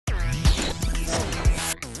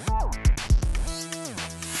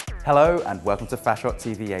Hello and welcome to Fashot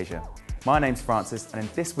TV Asia. My name's Francis, and in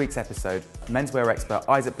this week's episode, menswear expert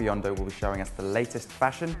Isaac Biondo will be showing us the latest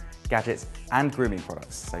fashion, gadgets and grooming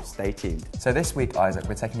products, so stay tuned. So this week, Isaac,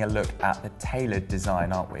 we're taking a look at the tailored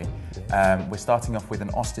design, aren't we? Yes. We're starting off with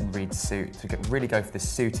an Austin Reed suit to really go for the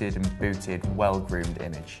suited and booted, well-groomed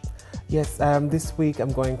image. Yes, this week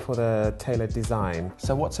I'm going for the tailored design.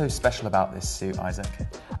 So what's so special about this suit, Isaac?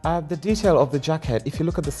 The detail of the jacket, if you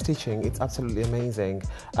look at the stitching, it's absolutely amazing.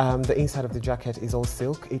 The inside of the jacket is all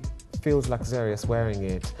silk. It feels luxurious wearing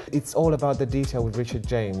it. It's all about the detail with Richard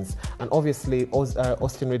James, and obviously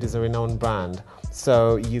Austin Reed is a renowned brand,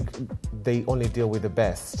 so they only deal with the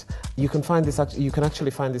best. You can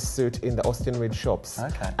actually find this suit in the Austin Reed shops,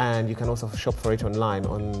 okay. And you can also shop for it online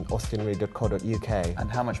on austinreed.co.uk.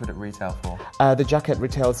 And how much would it retail for? The jacket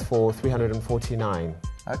retails for $349.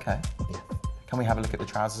 Okay. Yeah. Can we have a look at the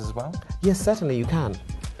trousers as well? Yes, certainly you can.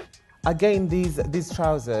 Again, these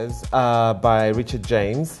trousers are by Richard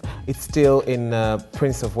James. It's still in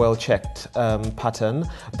Prince of Well-Checked pattern.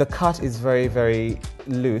 The cut is very, very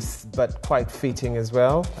loose, but quite fitting as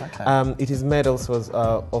well. Okay. It is made also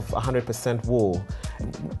of 100% wool.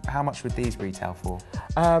 How much would these retail for?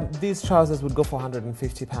 These trousers would go for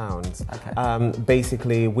 £150. Okay.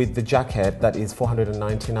 Basically, with the jacket, that is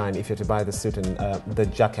 $499 if you're to buy the suit and the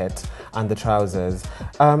jacket and the trousers.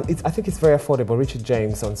 I think it's very affordable. Richard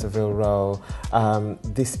James on Seville Row.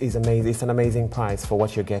 This is amazing. It's an amazing price for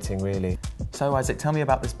what you're getting, really. So, Isaac, tell me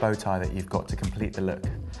about this bow tie that you've got to complete the look.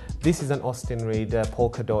 This is an Austin Reed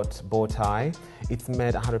polka dot bow tie. It's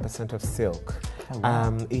made 100% of silk. Oh,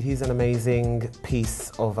 wow. It is an amazing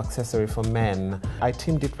piece of accessory for men. I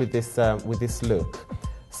teamed it with this look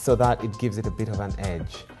so that it gives it a bit of an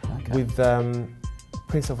edge. Okay. With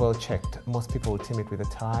Prince of Well-Checked, most people would team it with a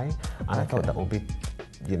tie, and I thought that would be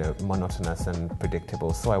monotonous and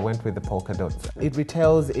predictable, so I went with the polka dots. It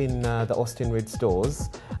retails in the Austin Reed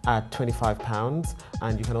stores at £25,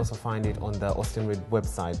 and you can also find it on the Austin Reed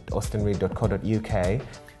website, austinreed.co.uk.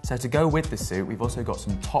 So to go with the suit, we've also got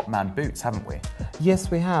some Topman boots, haven't we?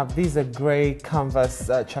 Yes, we have. These are grey canvas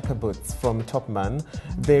chukka boots from Topman.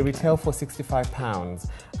 They retail for £65,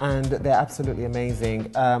 and they're absolutely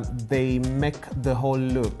amazing. They make the whole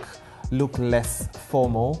look less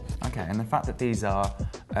formal. Okay, and the fact that these are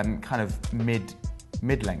kind of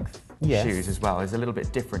mid-length yes. shoes as well is a little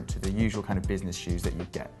bit different to the usual kind of business shoes that you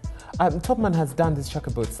get. Topman has done these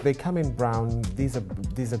chukka boots. They come in brown, these are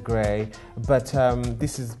grey, but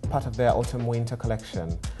this is part of their autumn-winter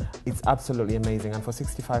collection. It's absolutely amazing, and for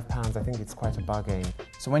 £65 I think it's quite a bargain.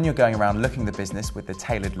 So when you're going around looking the business with the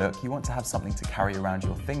tailored look, you want to have something to carry around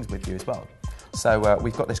your things with you as well. So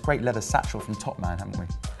we've got this great leather satchel from Topman, haven't we?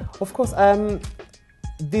 Of course.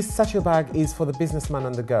 This satchel bag is for the businessman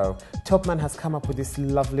on the go. Topman has come up with this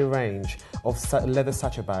lovely range of leather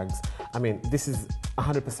satchel bags. I mean, this is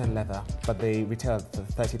 100% leather, but they retail for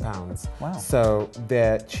 £30. Wow. So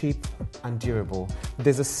they're cheap and durable.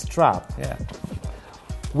 There's a strap. Yeah.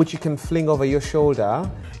 Which you can fling over your shoulder.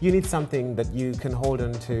 You need something that you can hold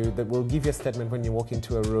on to that will give you a statement when you walk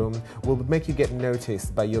into a room, will make you get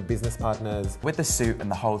noticed by your business partners. With the suit and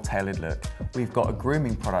the whole tailored look, we've got a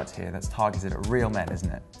grooming product here that's targeted at real men, isn't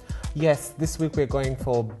it? Yes, this week we're going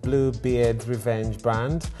for Bluebeard's Revenge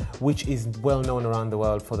brand, which is well known around the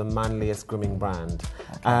world for the manliest grooming brand.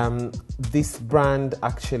 Okay. This brand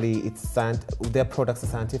actually, their products are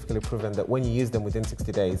scientifically proven that when you use them within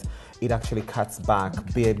 60 days, it actually cuts back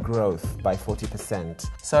beard growth by 40%.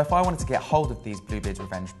 So if I wanted to get hold of these Bluebeard's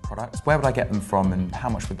Revenge products, where would I get them from and how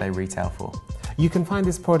much would they retail for? You can find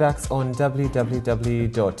these products on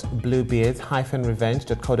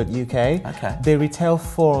www.bluebeards-revenge.co.uk. Okay. They retail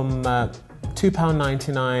from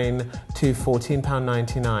 £2.99 to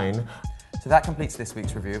 £14.99. So that completes this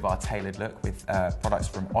week's review of our tailored look with products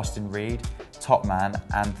from Austin Reed, Topman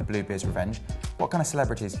and the Bluebeard's Revenge. What kind of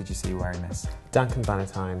celebrities could you see wearing this? Duncan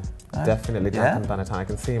Bannatyne. Oh, Definitely Duncan yeah? Bannatyne. I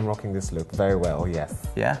can see him rocking this look very well, yes.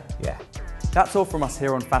 Yeah? Yeah. That's all from us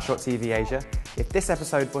here on Fashot TV Asia. If this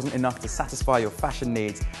episode wasn't enough to satisfy your fashion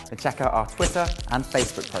needs, then check out our Twitter and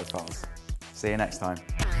Facebook profiles. See you next time.